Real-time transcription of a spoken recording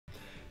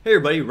Hey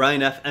everybody,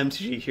 Ryan F.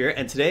 MTG here,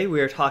 and today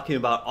we are talking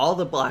about all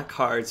the black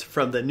cards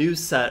from the new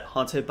set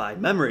Haunted by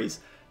Memories.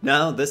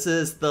 Now, this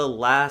is the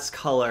last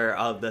color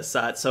of the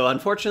set, so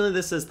unfortunately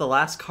this is the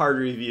last card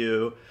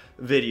review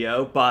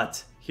video,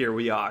 but here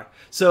we are.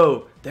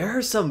 So, there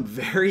are some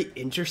very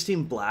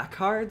interesting black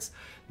cards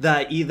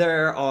that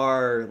either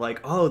are like,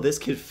 oh, this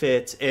could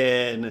fit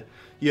in,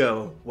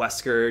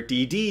 Wesker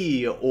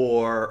DD,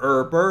 or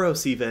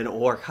Ouroboros even,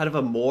 or kind of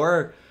a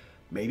more,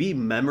 maybe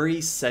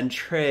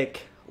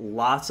memory-centric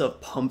lots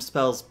of pump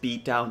spells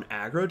beat down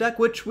aggro deck,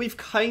 which we've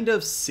kind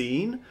of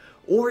seen,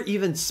 or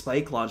even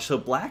spike launch. So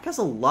black has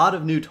a lot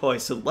of new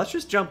toys, so let's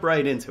just jump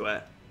right into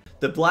it.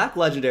 The black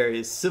legendary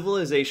is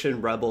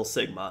Civilization Rebel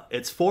Sigma.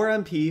 It's 4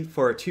 MP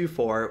for a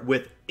 2/4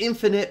 with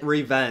infinite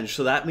revenge,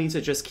 so that means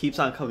it just keeps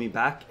on coming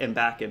back and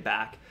back and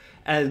back.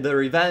 And the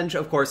revenge,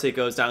 of course, it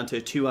goes down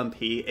to 2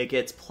 MP. It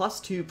gets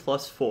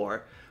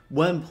 +2/+4.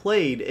 When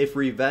played, if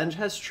revenge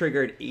has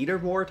triggered 8 or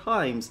more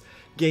times,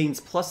 gains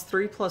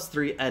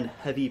 +3/+3 and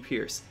heavy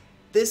pierce.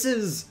 This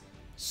is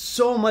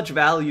so much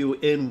value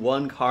in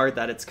one card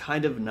that it's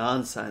kind of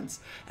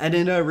nonsense. And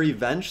in a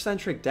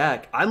revenge-centric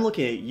deck, I'm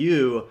looking at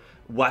you,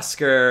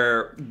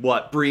 Wesker,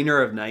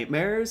 Bringer of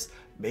Nightmares.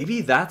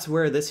 Maybe that's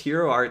where this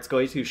hero art's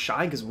going to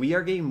shine, because we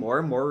are getting more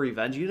and more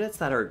revenge units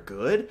that are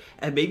good,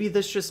 and maybe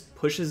this just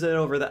pushes it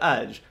over the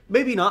edge.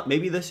 Maybe not,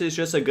 maybe this is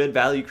just a good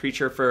value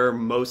creature for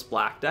most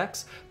black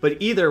decks, but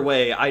either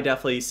way, I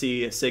definitely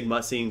see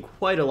Sigma seeing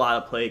quite a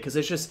lot of play, because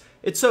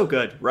it's so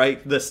good,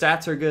 right? The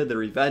stats are good, the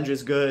revenge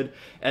is good,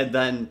 and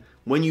then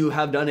when you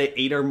have done it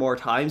 8 or more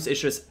times, it's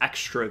just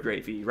extra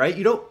gravy, right?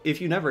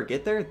 If you never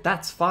get there,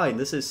 that's fine.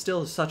 This is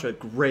still such a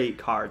great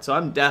card, so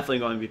I'm definitely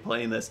going to be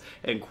playing this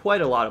in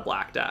quite a lot of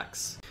black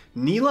decks.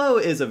 Nilo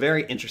is a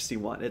very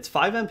interesting one. It's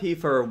 5 MP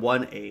for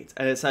 1/8,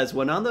 and it says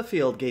when on the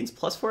field, gains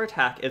 +4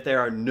 attack if there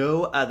are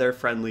no other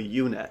friendly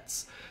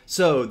units.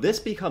 So this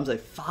becomes a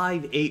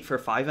 5/8 for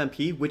 5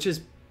 MP, which is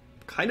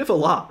kind of a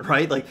lot,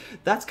 right? Like,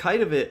 that's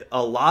kind of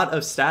a lot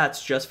of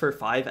stats just for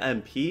 5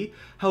 MP.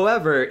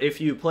 However,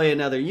 if you play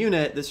another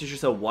unit, this is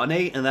just a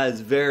 1/8, and that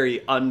is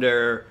very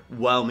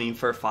underwhelming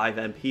for 5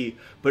 MP.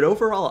 But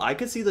overall, I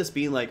could see this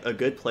being like a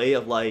good play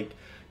of like,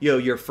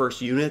 your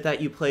first unit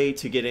that you play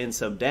to get in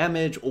some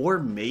damage, or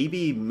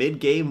maybe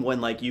mid-game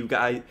when like you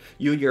and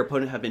your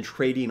opponent have been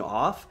trading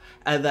off,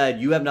 and then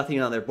you have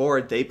nothing on their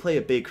board, they play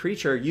a big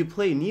creature, you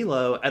play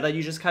Nilo, and then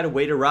you just kind of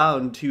wait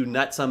around to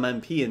net some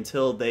MP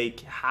until they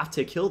have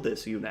to kill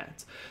this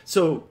unit.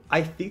 So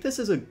I think this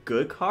is a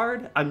good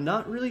card. I'm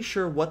not really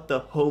sure what the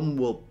home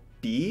will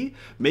be.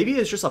 Maybe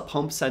it's just a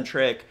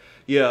pump-centric,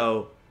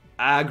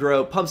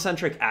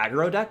 pump-centric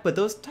aggro deck, but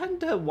those tend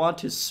to want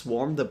to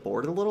swarm the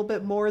board a little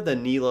bit more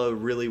than Nilo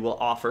really will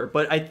offer.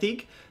 But I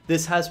think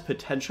this has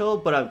potential,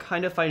 but I'm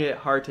kind of finding it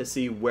hard to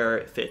see where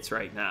it fits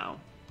right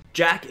now.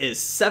 Jack is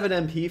 7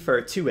 MP for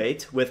a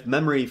 2/8 with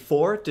Memory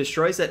 4,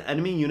 destroys an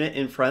enemy unit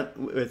in front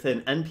with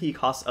an NP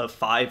cost of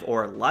 5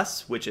 or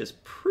less, which is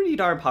pretty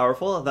darn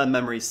powerful. Then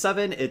Memory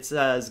 7, it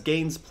says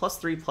gains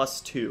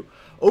 +3/+2.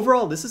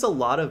 Overall, this is a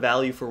lot of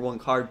value for one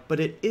card,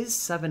 but it is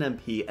 7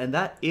 MP, and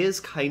that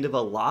is kind of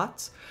a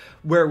lot,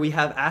 where we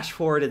have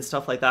Ashford and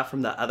stuff like that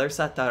from the other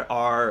set that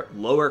are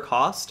lower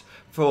cost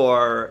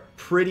for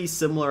pretty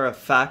similar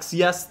effects.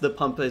 Yes, the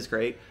pump is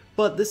great,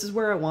 but this is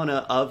where I want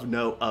to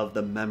note of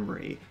the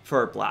memory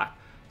for black.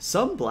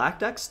 Some black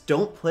decks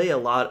don't play a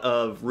lot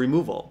of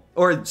removal,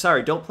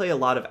 don't play a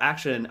lot of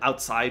action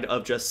outside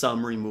of just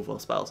some removal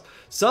spells.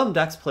 Some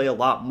decks play a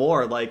lot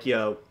more, like,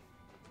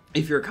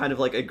 if you're kind of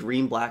like a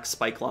green-black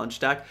spike launch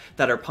deck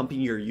that are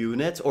pumping your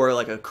units, or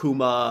like a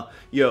Kuma,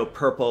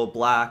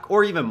 purple-black,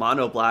 or even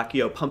mono-black,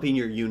 pumping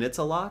your units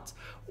a lot.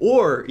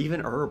 Or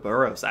even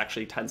Ouroboros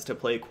actually tends to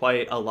play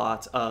quite a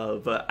lot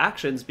of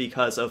actions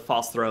because of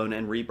False Throne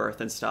and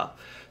Rebirth and stuff.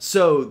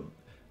 So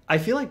I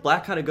feel like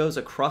black kind of goes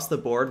across the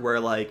board, where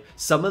like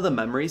some of the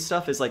memory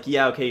stuff is like,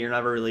 yeah, okay, you're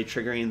never really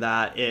triggering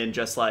that in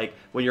just like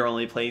when you're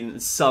only playing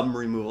some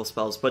removal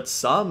spells, but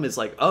some is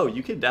like, oh,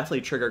 you can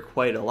definitely trigger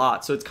quite a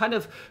lot. So it's kind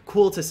of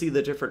cool to see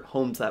the different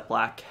homes that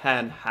black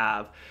can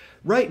have.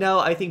 Right now,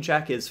 I think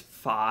Jack is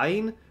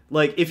fine.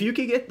 Like, if you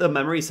could get the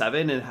Memory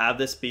 7 and have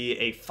this be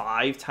a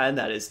 5/10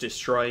 that is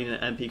destroying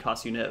an MP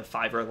cost unit of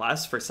 5 or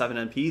less for 7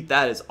 MP,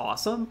 that is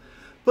awesome.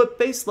 But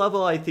base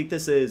level, I think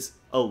this is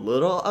a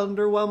little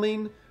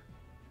underwhelming.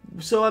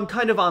 So I'm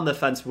kind of on the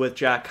fence with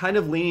Jack, kind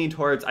of leaning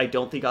towards I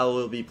don't think I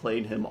will be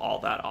playing him all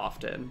that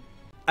often.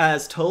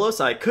 As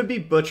Tolos, I could be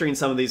butchering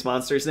some of these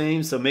monsters'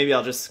 names, so maybe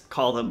I'll just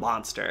call them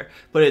Monster.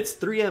 But it's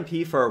 3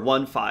 MP for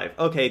 1/5.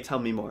 Okay, tell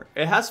me more.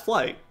 It has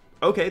flight.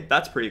 Okay,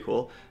 that's pretty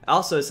cool.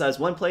 Also, it says,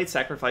 when played,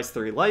 sacrifice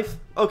 3 life.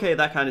 Okay,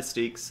 that kind of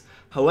stinks.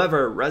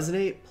 However,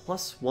 Resonate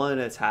 +1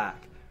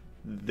 attack.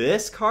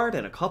 This card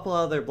and a couple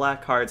other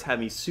black cards have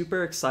me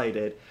super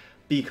excited,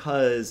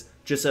 because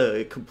just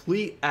a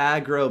complete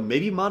aggro,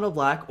 maybe mono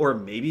black, or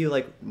maybe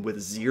like with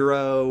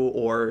 0,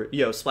 or,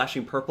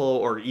 splashing purple,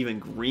 or even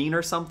green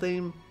or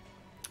something.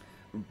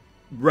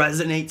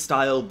 Resonate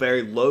style,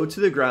 very low to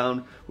the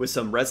ground with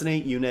some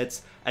resonate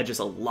units and just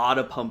a lot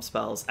of pump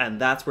spells,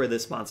 and that's where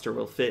this monster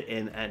will fit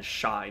in and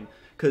shine.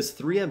 Because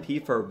 3 MP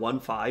for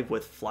 1/5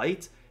 with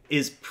flight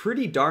is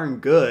pretty darn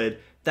good.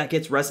 That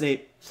gets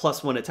resonate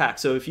 +1 attack.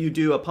 So if you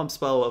do a pump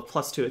spell of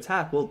 +2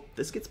 attack, well,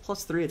 this gets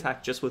 +3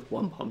 attack just with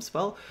one pump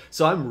spell.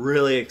 So I'm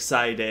really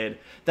excited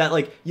that,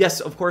 like, yes,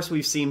 of course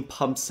we've seen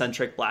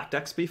pump-centric black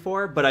decks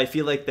before, but I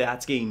feel like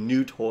that's getting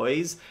new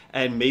toys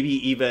and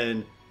maybe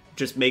even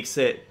just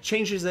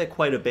changes it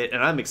quite a bit,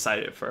 and I'm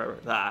excited for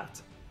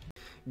that.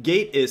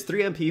 Gate is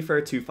 3 MP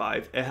for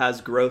 2/5. It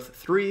has growth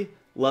 3.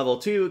 Level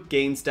 2,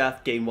 gains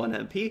death, gain 1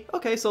 MP.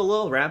 Okay, so a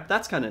little ramp,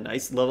 that's kind of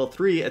nice. Level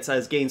 3, it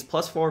says gains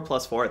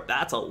 +4/+4.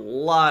 That's a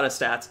lot of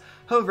stats.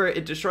 However,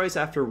 it destroys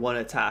after 1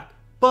 attack.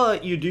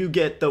 But you do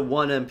get the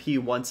 1 MP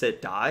once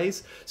it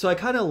dies. So I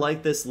kind of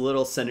like this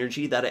little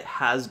synergy that it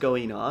has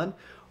going on.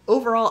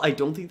 Overall, I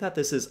don't think that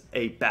this is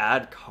a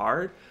bad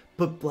card,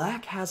 but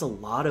black has a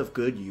lot of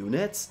good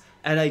units,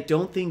 and I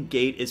don't think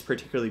Gate is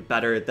particularly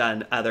better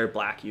than other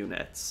black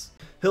units.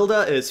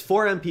 Hilda is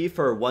 4 MP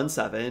for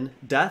 1/7.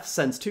 Death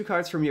sends 2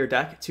 cards from your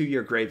deck to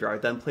your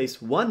graveyard, then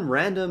place 1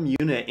 random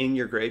unit in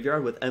your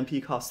graveyard with MP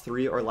cost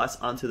 3 or less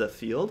onto the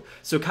field.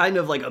 So kind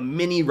of like a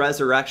mini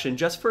resurrection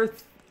just for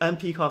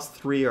MP cost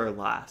 3 or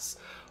less.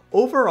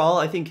 Overall,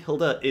 I think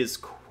Hilda is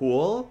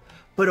cool,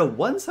 but a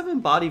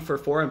 1/7 body for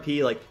 4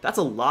 MP, like, that's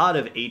a lot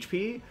of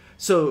HP.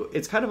 So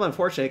it's kind of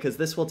unfortunate because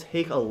this will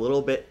take a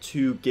little bit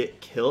to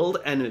get killed,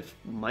 and it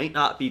might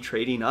not be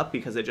trading up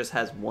because it just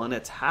has 1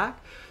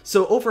 attack.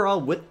 So overall,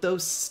 with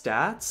those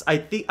stats,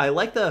 I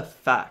like the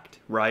effect,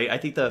 right? I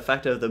think the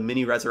effect of the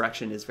mini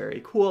resurrection is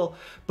very cool,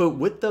 but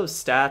with those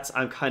stats,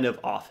 I'm kind of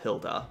off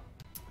Hilda.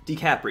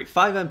 DiCapri,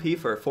 5 MP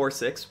for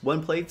 4/6.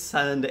 When played,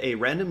 send a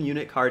random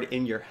unit card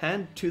in your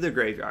hand to the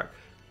graveyard.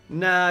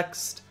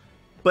 Next.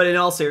 But in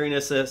all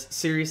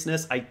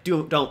seriousness, I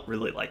don't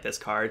really like this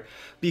card,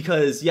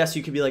 because yes,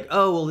 you could be like,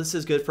 oh, well, this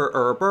is good for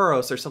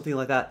Ouroboros or something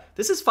like that.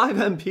 This is 5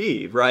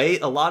 MP,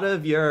 right? A lot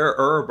of your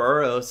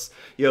Ouroboros,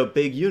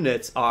 big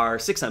units are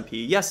 6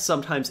 MP. Yes,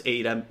 sometimes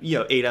 8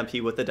 MP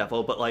with the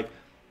Devil, but like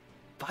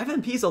 5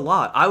 MP is a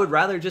lot. I would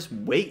rather just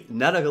wait,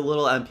 net a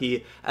little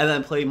MP, and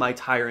then play my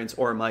Tyrants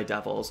or my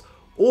Devils.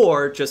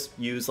 Or just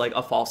use like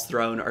a False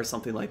Throne or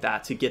something like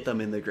that to get them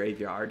in the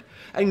graveyard.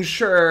 And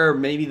sure,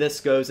 maybe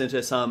this goes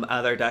into some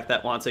other deck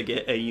that wants to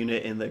get a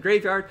unit in the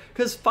graveyard,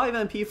 because 5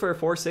 MP for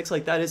 4/6,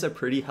 like, that is a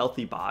pretty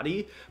healthy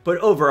body. But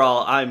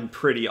overall, I'm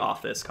pretty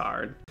off this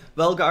card.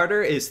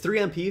 Velgarder is 3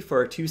 MP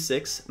for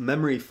 2/6,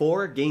 memory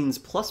 4, gains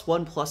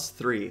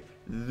 +1/+3.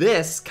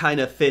 This kind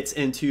of fits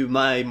into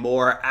my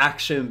more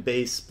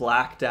action-based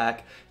black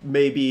deck.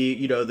 Maybe,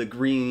 the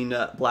green,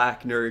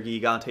 black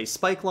Nergigante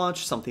Spike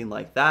Launch, something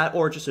like that,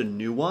 or just a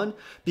new one.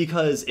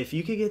 Because if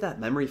you could get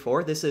that memory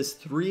 4, this is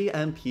 3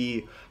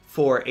 MP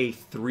for a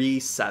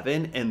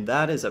 3/7, and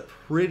that is a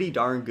pretty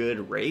darn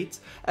good rate.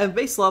 And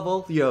base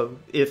level,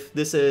 if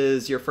this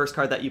is your first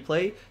card that you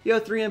play,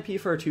 3 MP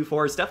for a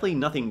 2/4 is definitely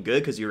nothing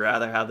good, because you'd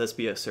rather have this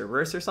be a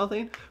Cerberus or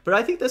something. But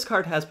I think this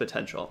card has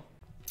potential.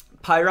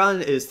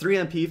 Pyron is 3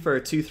 MP for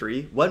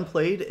 2/3. When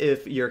played,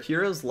 if your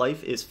hero's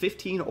life is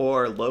 15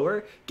 or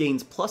lower,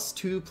 gains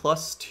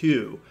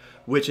 +2/+2,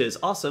 which is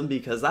awesome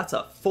because that's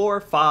a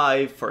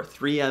 4/5 for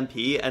 3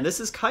 MP, and this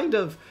is kind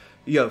of,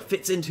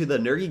 fits into the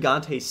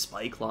Nergigante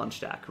Spike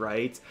Launch deck,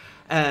 right?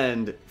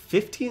 And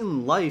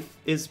 15 life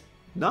is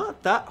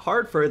not that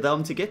hard for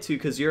them to get to,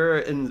 because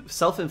you're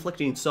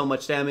self-inflicting so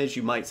much damage.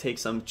 You might take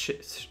some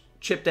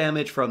chip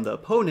damage from the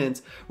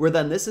opponent, where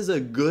then this is a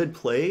good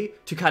play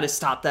to kind of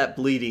stop that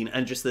bleeding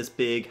and just this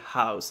big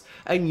house.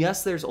 And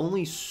yes, there's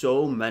only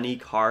so many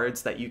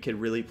cards that you can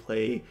really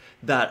play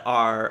that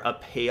are a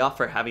payoff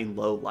for having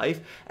low life.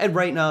 And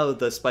right now,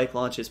 the Spike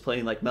Launch is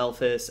playing like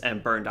Melphis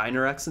and Burn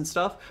Dynarex and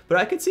stuff. But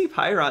I could see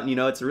Pyron,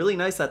 it's really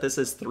nice that this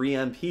is 3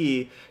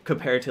 MP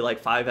compared to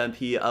like 5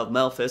 MP of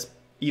Melphis,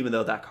 even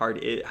though that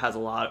card, it has a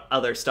lot of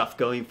other stuff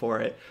going for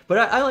it. But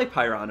I like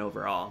Pyron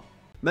overall.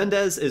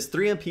 Mendez is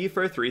 3 MP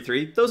for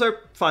 3/3. Those are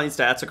fine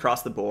stats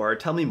across the board.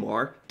 Tell me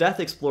more. Death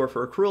Explore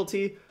for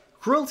Cruelty.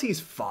 Cruelty's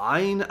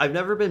fine. I've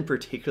never been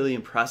particularly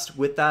impressed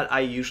with that.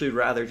 I usually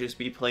rather just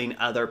be playing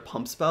other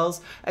pump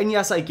spells. And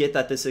yes, I get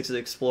that this is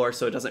Explore,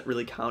 so it doesn't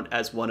really count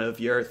as one of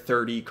your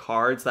 30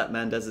 cards. That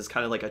Mendez is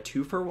kind of like a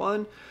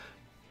 2-for-1.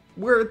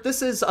 Where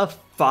this is a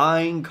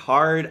fine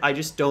card, I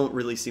just don't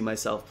really see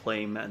myself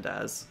playing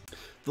Mendez.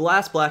 The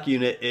last black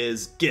unit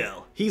is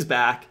Gil. He's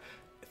back.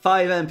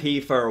 5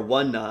 MP for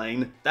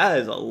 1/9. That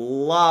is a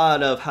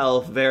lot of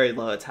health, very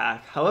low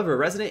attack. However,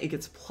 Resonate, it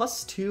gets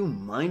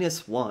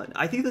 +2/-1.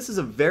 I think this is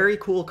a very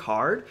cool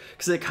card,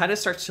 because it kind of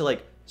starts to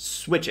like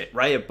switch it,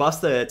 right? It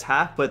busts the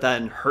attack, but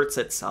then hurts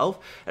itself.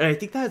 And I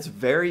think that's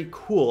very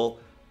cool.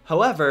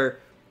 However,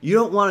 you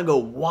don't want to go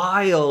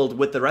wild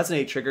with the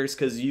Resonate triggers,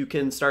 because you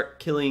can start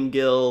killing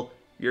Gil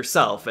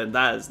yourself, and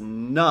that is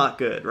not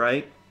good,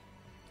 right?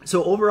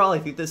 So overall, I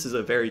think this is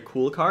a very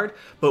cool card,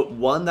 but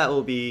one that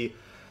will be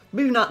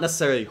maybe not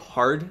necessarily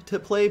hard to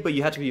play, but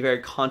you have to be very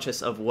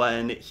conscious of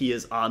when he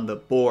is on the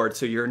board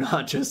so you're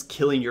not just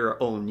killing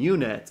your own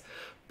unit.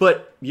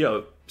 But, you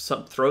know,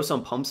 throw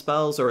some pump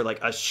spells or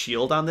like a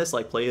shield on this,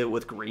 like play it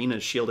with green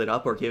and shield it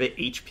up or give it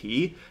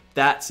HP.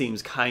 That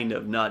seems kind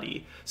of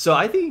nutty. So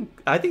I think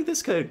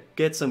this could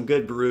get some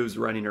good brews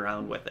running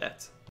around with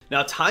it.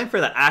 Now, time for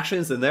the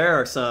actions, and there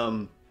are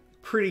some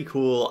pretty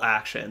cool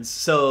actions.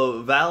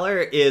 So Valor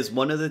is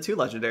one of the 2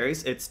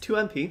 legendaries. It's 2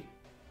 MP,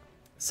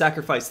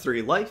 sacrifice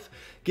 3 life,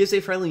 gives a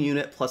friendly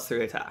unit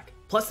 +3 attack.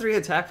 +3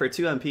 attack for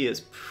 2 MP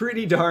is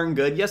pretty darn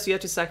good. Yes, you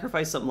have to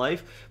sacrifice some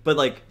life, but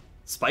like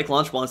Spike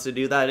Launch wants to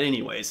do that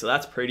anyway, so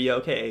that's pretty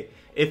okay.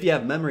 If you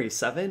have Memory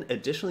 7,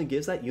 additionally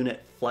gives that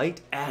unit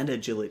flight and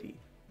agility.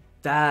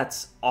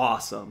 That's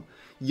awesome.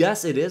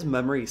 Yes, it is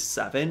Memory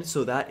 7,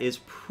 so that is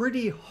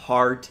pretty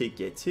hard to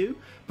get to,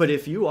 but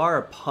if you are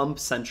a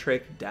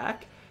pump-centric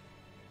deck,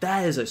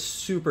 that is a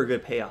super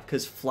good payoff,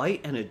 because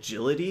flight and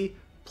agility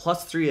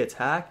 +3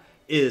 attack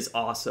is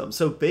awesome.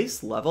 So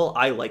base level,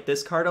 I like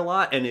this card a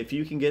lot, and if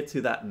you can get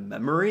to that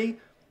memory,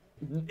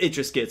 it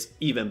just gets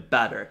even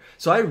better.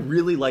 So I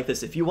really like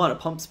this. If you want a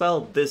pump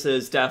spell, this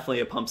is definitely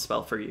a pump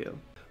spell for you.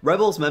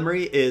 Rebel's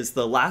Memory is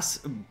the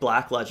last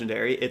black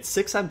legendary. It's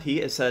 6 MP.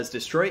 It says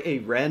destroy a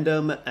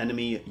random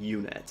enemy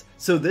unit.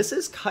 So this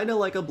is kind of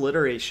like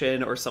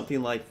Obliteration or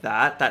something like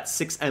that. That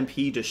 6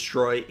 MP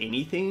destroy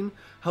anything.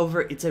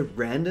 However, it's a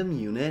random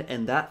unit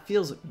and that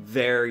feels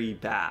very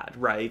bad,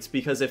 right?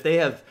 Because if they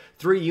have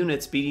 3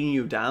 units beating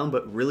you down,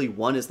 but really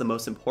 1 is the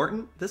most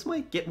important, this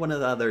might get one of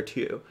the other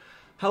 2.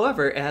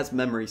 However, it has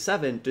Memory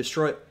 7,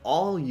 destroy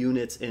all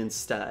units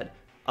instead.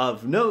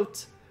 Of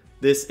note,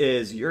 this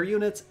is your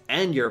units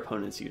and your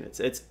opponent's units.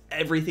 It's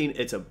everything.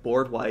 It's a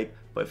board wipe,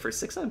 but for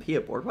 6 MP,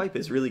 a board wipe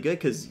is really good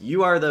because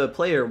you are the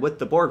player with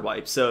the board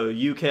wipe. So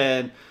you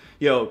can,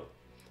 you know,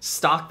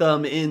 stock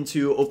them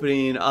into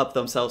opening up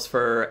themselves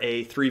for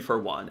a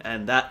 3-for-1,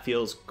 and that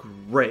feels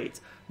great.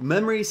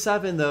 Memory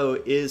 7,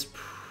 though, is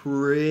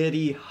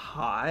pretty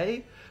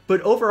high.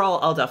 But overall,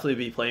 I'll definitely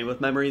be playing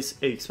with Memories,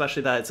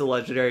 especially that it's a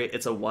legendary,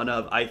 it's a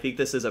one-of. I think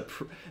this is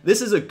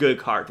a good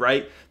card,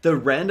 right? The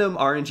random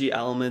RNG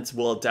elements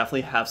will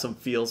definitely have some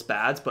feels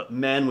bads, but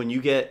man, when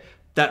you get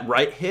that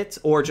right hit,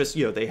 or just,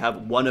 you know, they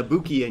have one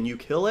Ibuki and you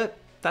kill it,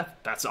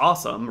 that's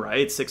awesome,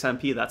 right? 6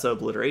 MP, that's an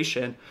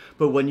Obliteration.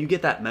 But when you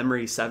get that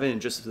Memory 7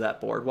 and just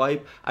that board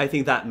wipe, I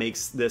think that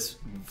makes this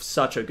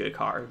such a good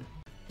card.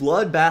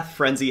 Bloodbath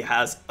Frenzy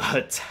has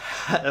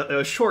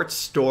a short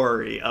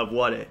story of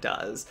what it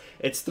does.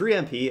 It's 3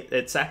 MP,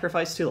 it's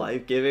sacrifice 2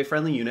 life, give a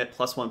friendly unit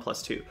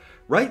 +1/+2.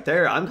 Right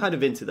there, I'm kind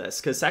of into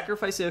this, because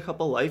sacrificing a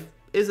couple life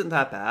isn't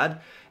that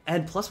bad,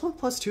 and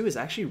 +1/+2 is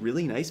actually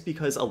really nice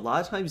because a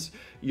lot of times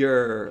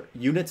your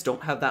units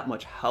don't have that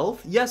much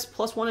health. Yes,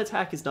 +1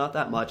 attack is not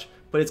that much,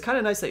 but it's kind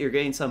of nice that you're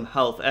getting some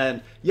health,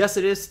 and yes,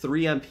 it is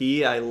 3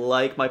 MP, I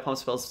like my pump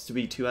spells to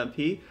be 2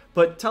 MP,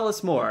 but tell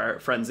us more,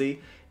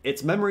 Frenzy.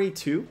 It's Memory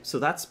 2, so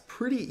that's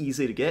pretty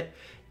easy to get.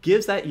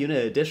 Gives that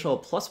unit additional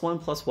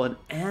 +1/+1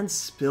 and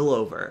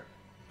spillover.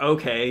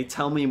 Okay,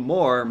 tell me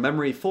more.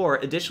 Memory 4,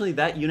 additionally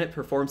that unit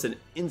performs an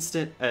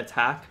instant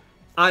attack.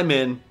 I'm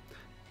in.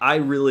 I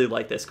really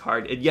like this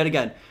card. And yet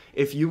again,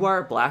 if you are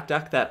a black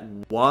deck that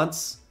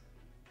wants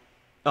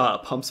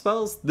pump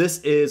spells, this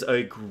is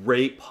a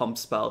great pump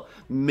spell.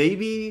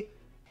 Maybe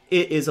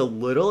it is a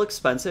little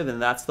expensive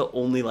and that's the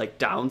only like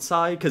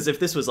downside, because if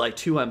this was like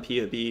 2 MP,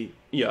 it'd be,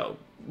 you know,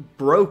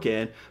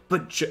 broken.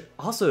 But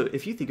also,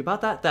 if you think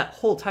about that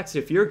whole text,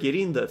 if you're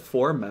getting the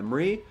 4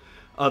 memory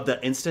of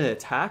the instant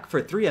attack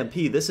for 3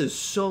 MP, this is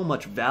so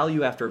much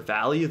value after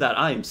value that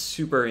I am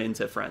super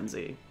into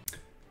Frenzy.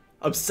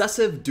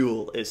 Obsessive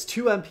Duel is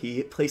 2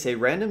 MP, place a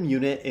random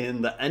unit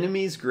in the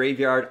enemy's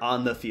graveyard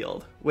on the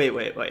field. Wait,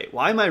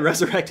 why am I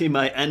resurrecting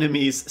my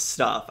enemy's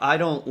stuff? I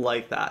don't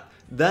like that.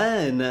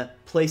 Then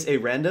place a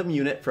random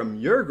unit from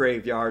your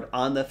graveyard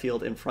on the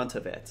field in front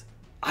of it.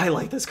 I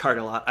like this card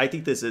a lot. I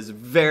think this is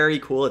very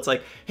cool. It's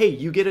like, hey,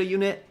 you get a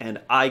unit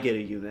and I get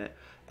a unit.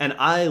 And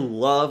I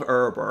love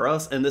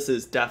Ouroboros, and this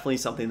is definitely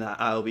something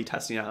that I'll be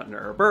testing out in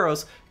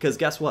Ouroboros, because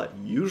guess what?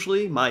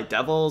 Usually my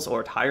Devils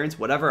or Tyrants,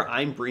 whatever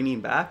I'm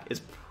bringing back, is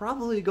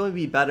probably going to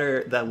be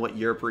better than what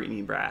you're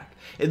bringing back.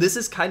 And this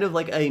is kind of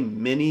like a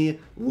mini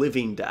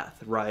Living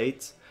Death,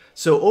 right?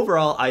 So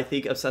overall, I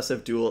think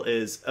Obsessive Duel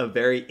is a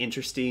very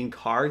interesting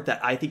card that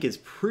I think is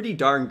pretty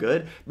darn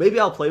good. Maybe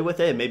I'll play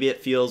with it, and maybe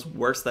it feels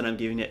worse than I'm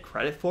giving it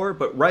credit for,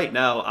 but right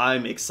now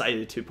I'm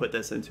excited to put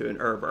this into an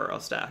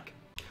Ouroboros deck.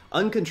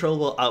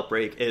 Uncontrollable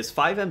Outbreak is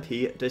 5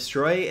 MP,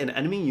 destroy an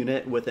enemy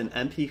unit with an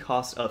MP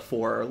cost of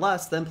 4 or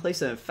less, then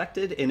place an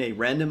infected in a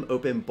random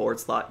open board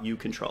slot you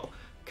control.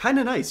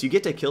 Kinda nice, you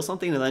get to kill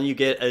something and then you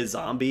get a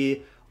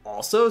zombie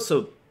also,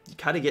 so you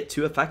kind of get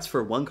 2 effects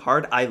for 1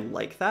 card. I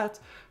like that.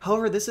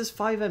 However, this is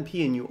 5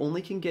 MP and you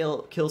only can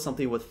kill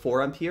something with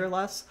 4 MP or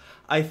less.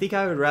 I think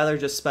I would rather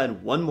just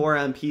spend 1 more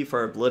MP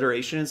for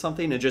Obliteration and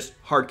something and just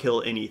hard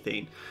kill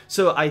anything.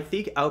 So I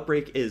think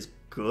Outbreak is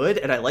good,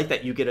 and I like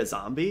that you get a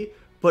zombie,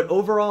 but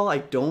overall I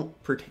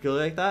don't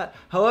particularly like that.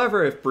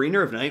 However, if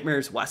Bringer of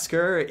Nightmares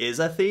Wesker is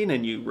a thing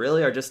and you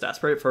really are just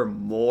desperate for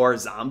more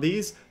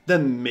zombies,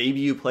 then maybe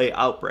you play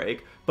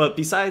Outbreak. But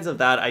besides of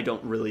that, I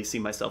don't really see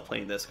myself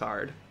playing this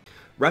card.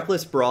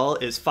 Reckless Brawl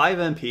is 5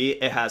 MP,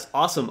 it has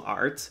awesome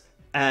art,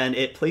 and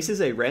it places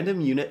a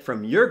random unit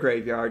from your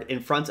graveyard in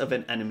front of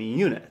an enemy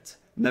unit.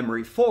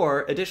 Memory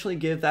 4 additionally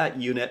give that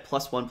unit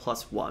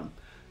 +1/+1.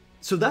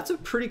 So that's a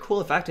pretty cool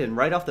effect, and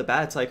right off the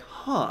bat it's like,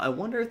 I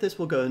wonder if this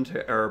will go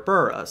into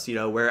Ouroboros,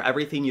 where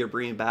everything you're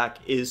bringing back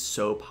is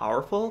so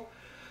powerful.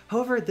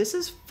 However, this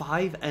is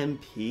 5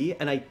 MP,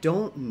 and I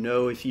don't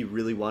know if you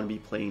really want to be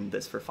playing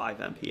this for 5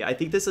 MP. I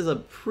think this is a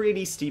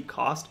pretty steep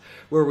cost,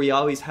 where we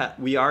already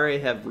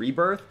have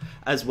Rebirth,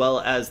 as well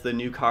as the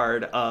new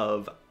card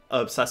of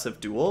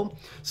Obsessive Duel.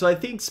 So I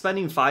think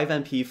spending 5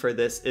 MP for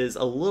this is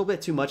a little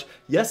bit too much.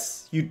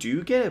 Yes, you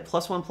do get a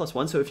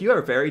 +1/+1, so if you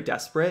are very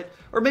desperate,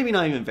 or maybe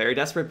not even very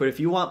desperate, but if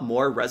you want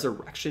more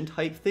resurrection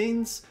type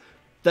things,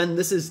 then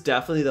this is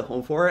definitely the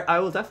home for it. I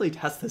will definitely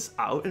test this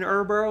out in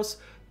Ouroboros,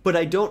 but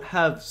I don't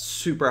have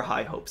super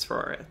high hopes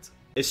for it.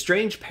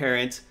 Estranged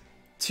Parent,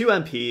 2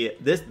 MP,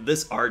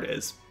 this art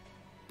is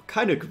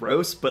kind of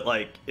gross, but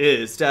like,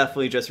 it is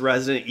definitely just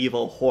Resident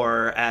Evil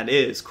horror, and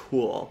it is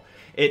cool.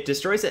 It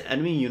destroys an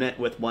enemy unit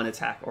with 1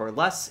 attack or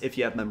less. If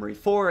you have Memory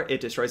 4,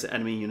 it destroys an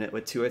enemy unit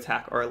with 2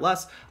 attack or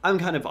less. I'm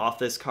kind of off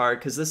this card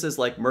because this is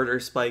like Murder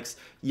Spikes.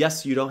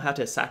 Yes, you don't have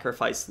to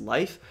sacrifice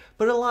life,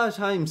 but a lot of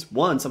times,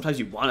 1, sometimes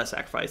you want to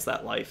sacrifice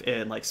that life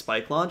in like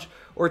Spike Launch,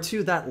 or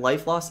 2, that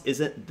life loss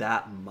isn't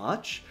that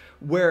much,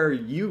 where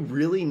you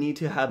really need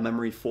to have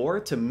Memory 4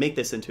 to make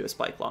this into a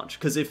Spike Launch.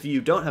 Because if you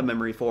don't have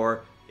Memory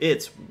 4,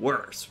 it's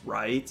worse,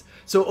 right?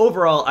 So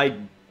overall,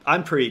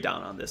 I'm pretty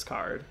down on this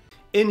card.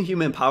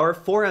 Inhuman Power,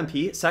 4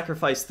 MP,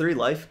 sacrifice 3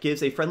 life,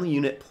 gives a friendly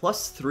unit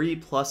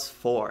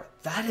 +3/+4.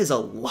 That is a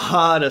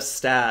lot of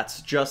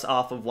stats just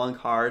off of 1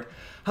 card.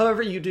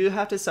 However, you do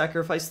have to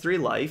sacrifice 3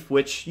 life,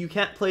 which you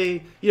can't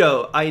play,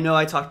 I know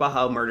I talked about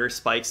how Murder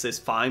Spikes is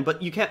fine,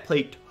 but you can't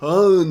play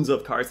tons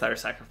of cards that are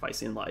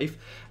sacrificing life.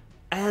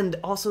 And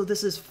also,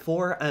 this is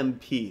 4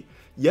 MP.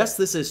 Yes,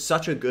 this is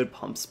such a good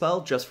pump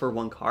spell just for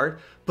 1 card,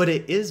 but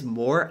it is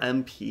more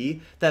MP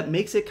that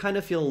makes it kind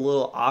of feel a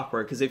little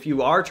awkward, because if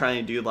you are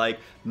trying to do like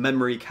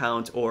Memory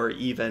Count or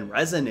even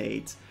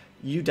Resonate,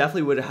 you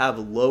definitely would have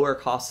lower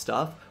cost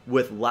stuff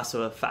with less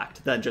of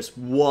effect than just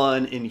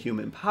 1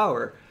 Inhuman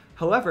Power.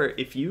 However,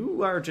 if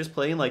you are just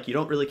playing like you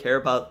don't really care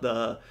about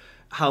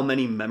how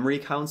many memory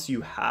counts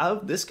you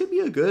have, this could be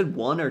a good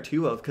 1 or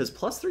 2 of, because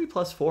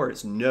 +3/+4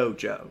 is no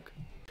joke.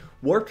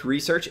 Warped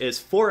Research is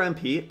 4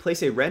 MP,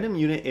 place a random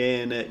unit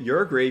in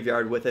your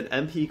graveyard with an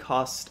MP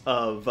cost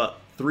of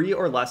 3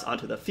 or less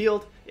onto the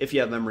field. If you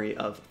have Memory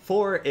of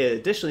 4,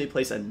 additionally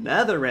place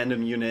another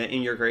random unit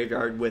in your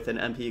graveyard with an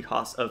MP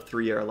cost of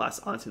 3 or less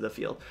onto the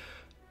field.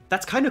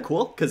 That's kind of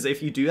cool, because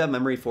if you do have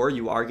Memory 4,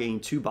 you are getting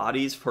 2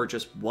 bodies for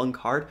just 1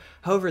 card.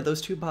 However, those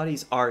 2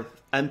 bodies are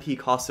MP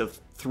costs of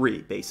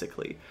 3,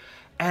 basically.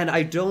 And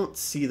I don't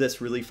see this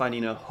really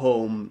finding a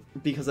home,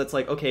 because it's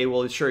like, okay,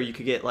 well, sure, you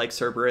could get like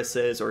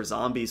Cerberuses or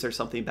zombies or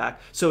something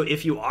back. So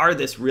if you are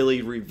this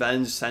really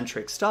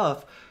revenge-centric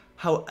stuff,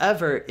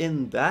 however,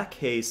 in that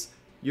case,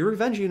 your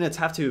revenge units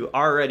have to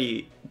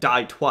already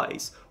die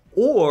twice.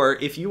 Or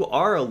if you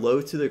are a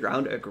low to the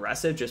ground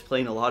aggressive, just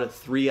playing a lot of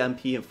 3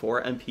 MP and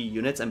 4 MP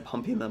units and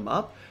pumping them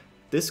up,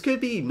 this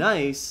could be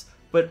nice,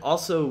 but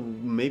also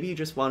maybe you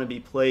just want to be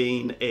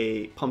playing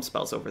a pump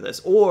spells over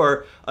this,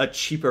 or a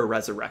cheaper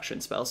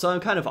resurrection spell. So I'm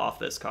kind of off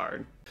this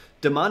card.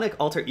 Demonic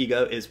Alter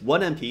Ego is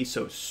 1 MP,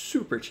 so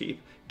super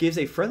cheap. Gives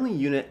a friendly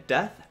unit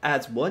death,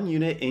 adds 1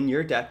 unit in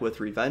your deck with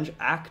Revenge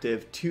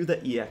active to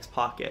the EX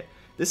pocket.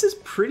 This is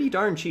pretty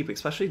darn cheap,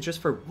 especially just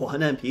for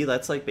 1 MP.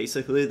 That's like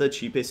basically the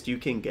cheapest you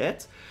can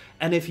get.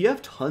 And if you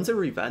have tons of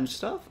revenge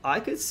stuff, I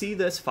could see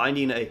this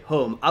finding a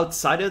home.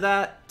 Outside of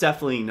that,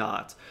 definitely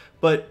not.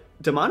 But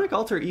Demonic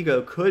Alter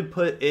Ego could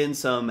put in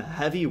some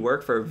heavy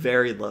work for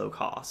very low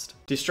cost.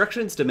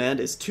 Destruction's Demand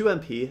is 2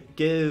 MP,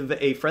 give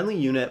a friendly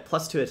unit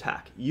 +2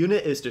 attack.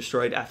 Unit is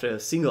destroyed after a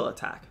single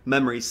attack.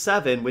 Memory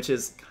 7, which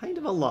is kind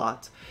of a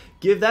lot,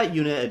 give that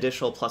unit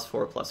additional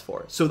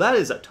 +4/+4. So that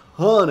is a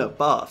ton of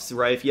buffs,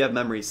 right, if you have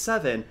Memory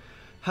 7.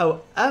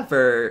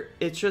 However,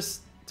 it's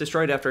just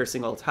destroyed after a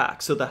single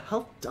attack, so the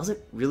health doesn't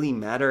really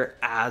matter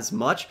as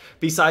much,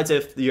 besides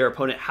if your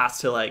opponent has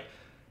to like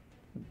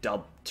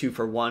double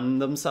 2-for-1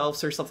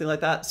 themselves or something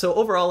like that. So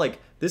overall, like,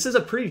 this is a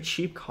pretty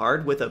cheap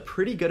card with a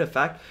pretty good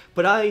effect,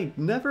 but I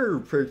never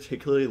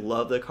particularly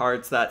love the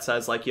cards that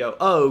says like,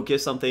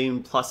 give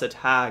something plus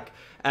attack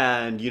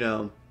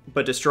and,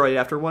 but destroy it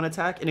after 1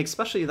 attack. And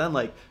especially then,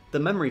 like, the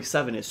Memory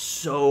 7 is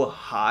so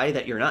high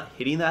that you're not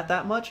hitting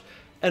that much.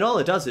 And all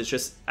it does is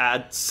just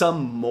add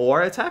some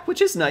more attack,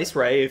 which is nice,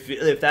 right?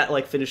 If that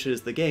like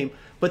finishes the game,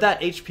 but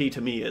that HP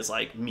to me is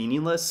like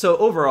meaningless. So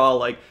overall,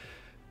 like,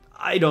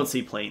 I don't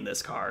see playing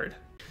this card.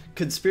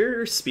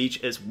 Conspirator's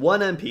Speech is 1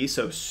 MP,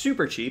 so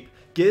super cheap,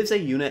 gives a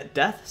unit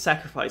death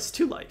sacrifice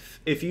 2 life.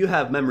 If you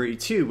have Memory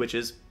 2, which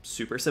is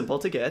super simple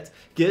to get,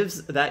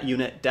 gives that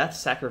unit death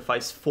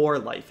sacrifice 4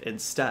 life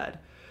instead.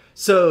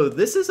 So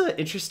this is an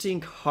interesting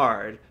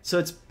card. So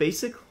it's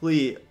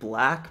basically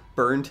black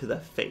burn to the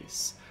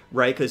face,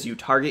 right? Because you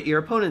target your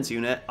opponent's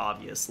unit,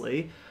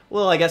 obviously.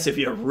 Well, I guess if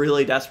you're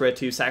really desperate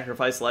to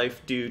sacrifice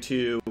life due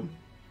to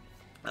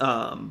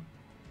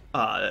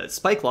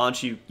spike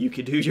launch, you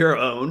could do your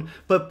own,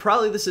 but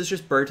probably this is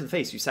just burn to the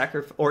face. You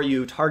sacrifice or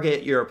you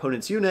target your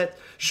opponent's unit.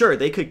 Sure,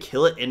 they could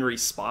kill it in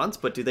response,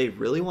 but do they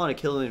really want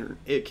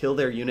to kill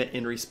their unit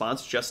in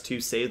response just to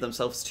save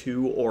themselves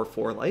 2 or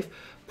 4 life?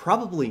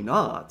 Probably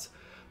not.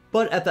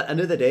 But at the end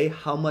of the day,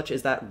 how much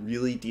is that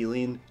really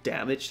dealing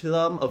damage to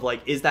them? Of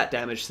like, is that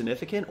damage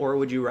significant, or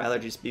would you rather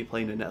just be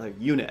playing another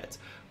unit?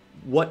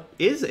 What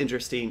is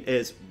interesting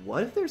is,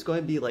 what if there's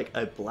going to be like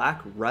a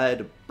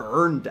black-red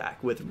burn deck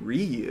with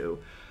Ryu?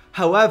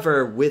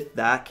 However, with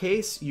that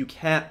case, you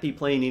can't be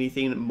playing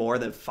anything more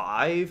than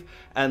 5,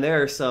 and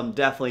there are some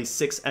definitely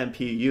 6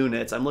 MP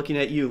units, I'm looking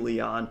at you,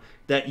 Leon,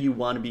 that you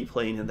want to be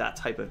playing in that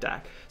type of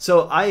deck.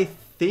 So I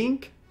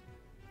think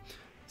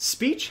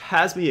Speech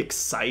has me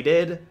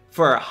excited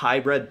for a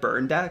hybrid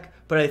burn deck,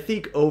 but I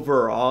think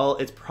overall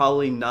it's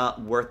probably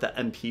not worth the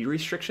MP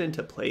restriction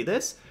to play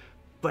this.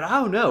 But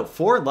I don't know,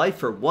 4 life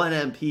for 1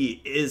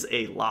 MP is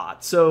a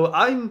lot. So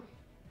I'm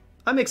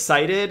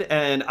excited,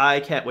 and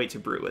I can't wait to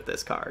brew with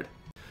this card.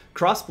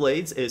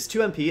 Crossblades is 2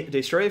 MP,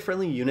 destroy a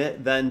friendly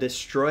unit, then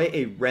destroy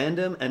a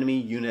random enemy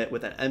unit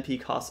with an MP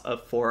cost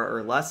of 4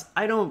 or less.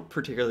 I don't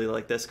particularly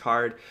like this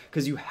card,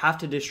 because you have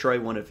to destroy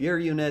one of your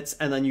units,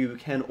 and then you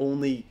can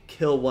only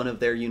kill one of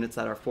their units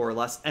that are 4 or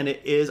less, and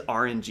it is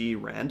RNG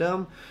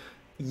random.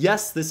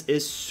 Yes, this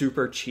is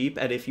super cheap,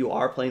 and if you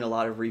are playing a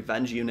lot of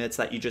revenge units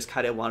that you just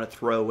kind of want to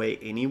throw away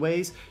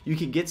anyways, you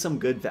can get some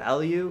good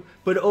value,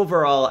 but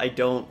overall I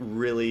don't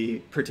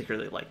really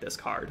particularly like this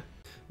card.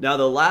 Now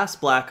the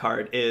last black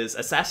card is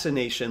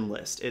Assassination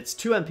List. It's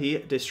 2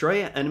 MP,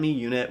 destroy an enemy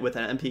unit with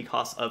an MP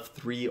cost of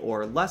 3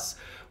 or less.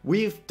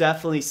 We've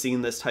definitely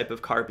seen this type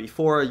of card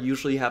before.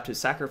 Usually you have to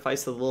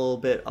sacrifice a little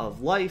bit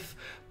of life,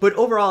 but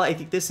overall I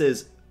think this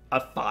is a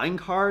fine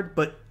card,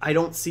 but I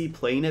don't see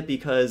playing it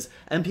because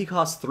MP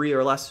cost 3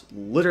 or less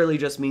literally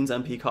just means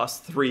MP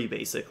cost 3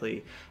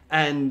 basically.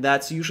 And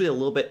that's usually a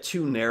little bit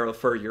too narrow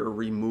for your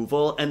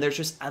removal, and there's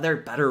just other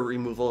better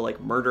removal like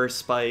murder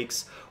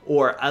spikes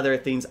or other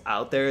things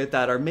out there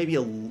that are maybe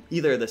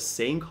either the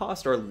same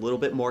cost or a little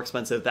bit more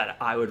expensive that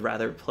I would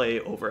rather play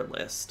over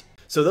list.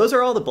 So those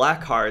are all the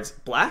black cards.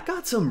 Black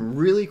got some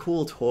really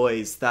cool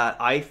toys that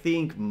I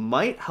think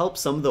might help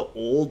some of the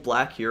old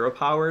black hero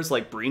powers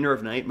like Bringer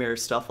of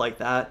Nightmares, stuff like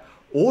that,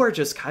 or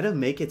just kind of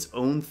make its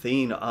own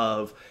thing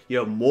of, you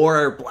know,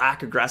 more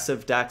black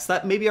aggressive decks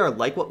that maybe are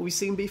like what we've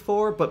seen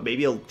before, but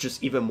maybe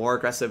just even more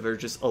aggressive or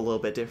just a little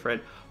bit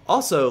different.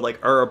 Also,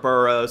 like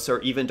Ouroboros or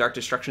even Dark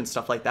Destruction,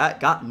 stuff like that,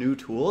 got new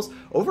tools.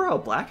 Overall,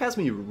 black has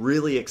me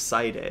really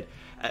excited.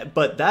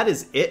 But that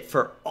is it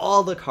for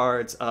all the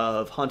cards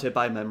of Haunted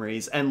by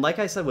Memories. And like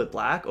I said with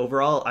black,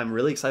 overall, I'm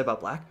really excited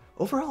about black.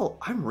 Overall,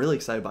 I'm really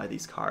excited by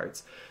these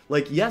cards.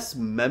 Like, yes,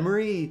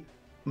 memory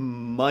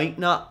might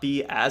not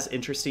be as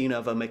interesting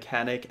of a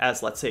mechanic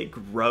as, let's say,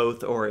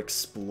 growth or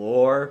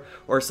explore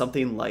or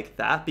something like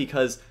that,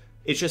 because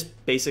it's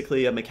just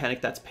basically a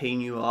mechanic that's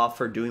paying you off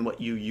for doing what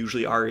you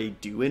usually already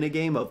do in a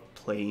game of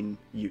playing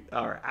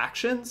our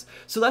actions.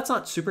 So that's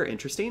not super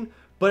interesting.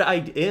 But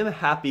I am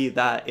happy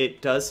that it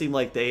does seem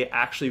like they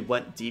actually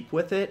went deep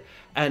with it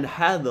and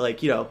had,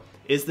 like, you know,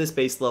 is this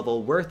base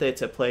level worth it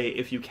to play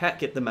if you can't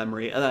get the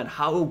memory, and then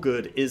how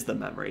good is the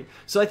memory?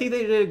 So I think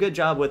they did a good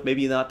job with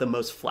maybe not the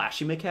most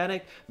flashy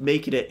mechanic,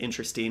 making it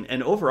interesting.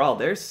 And overall,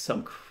 there's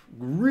some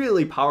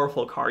really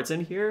powerful cards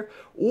in here,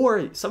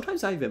 or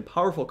sometimes not even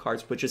powerful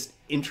cards, but just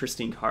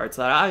interesting cards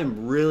that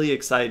I'm really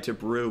excited to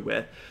brew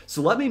with.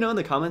 So let me know in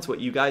the comments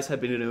what you guys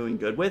have been doing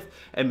good with,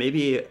 and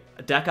maybe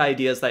deck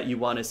ideas that you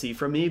want to see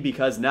from me,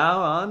 because now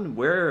on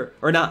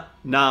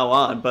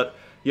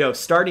you know,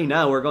 starting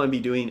now, we're going to be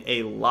doing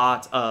a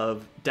lot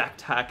of deck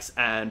techs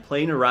and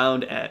playing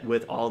around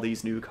with all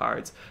these new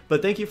cards.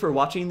 But thank you for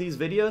watching these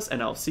videos,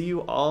 and I'll see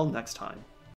you all next time.